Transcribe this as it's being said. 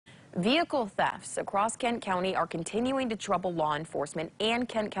Vehicle thefts across Kent County are continuing to trouble law enforcement and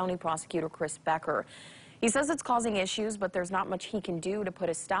Kent County Prosecutor Chris Becker. He says it's causing issues, but there's not much he can do to put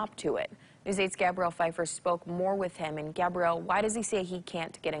a stop to it. News 8's Gabrielle Pfeiffer spoke more with him. And Gabrielle, why does he say he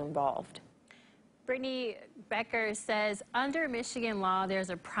can't get involved? Brittany, Becker says under Michigan law, there's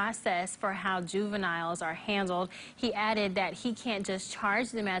a process for how juveniles are handled. He added that he can't just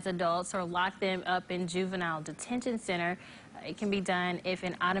charge them as adults or lock them up in juvenile detention center. It can be done if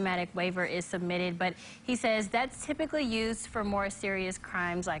an automatic waiver is submitted, but he says that's typically used for more serious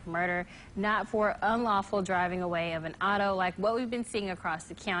crimes like murder, not for unlawful driving away of an auto like what we've been seeing across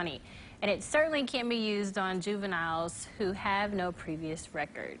the county. And it certainly can't be used on juveniles who have no previous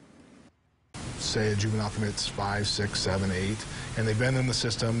record. Say a juvenile commits 5, 6, 7, 8, and they've been in the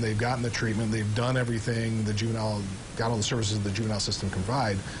system, they've gotten the treatment, they've done everything the juvenile, got all the services the juvenile system can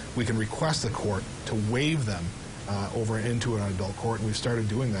provide, we can request the court to waive them over into an adult court, and we've started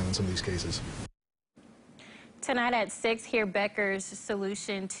doing that in some of these cases. Tonight at 6, hear Becker's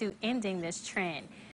solution to ending this trend.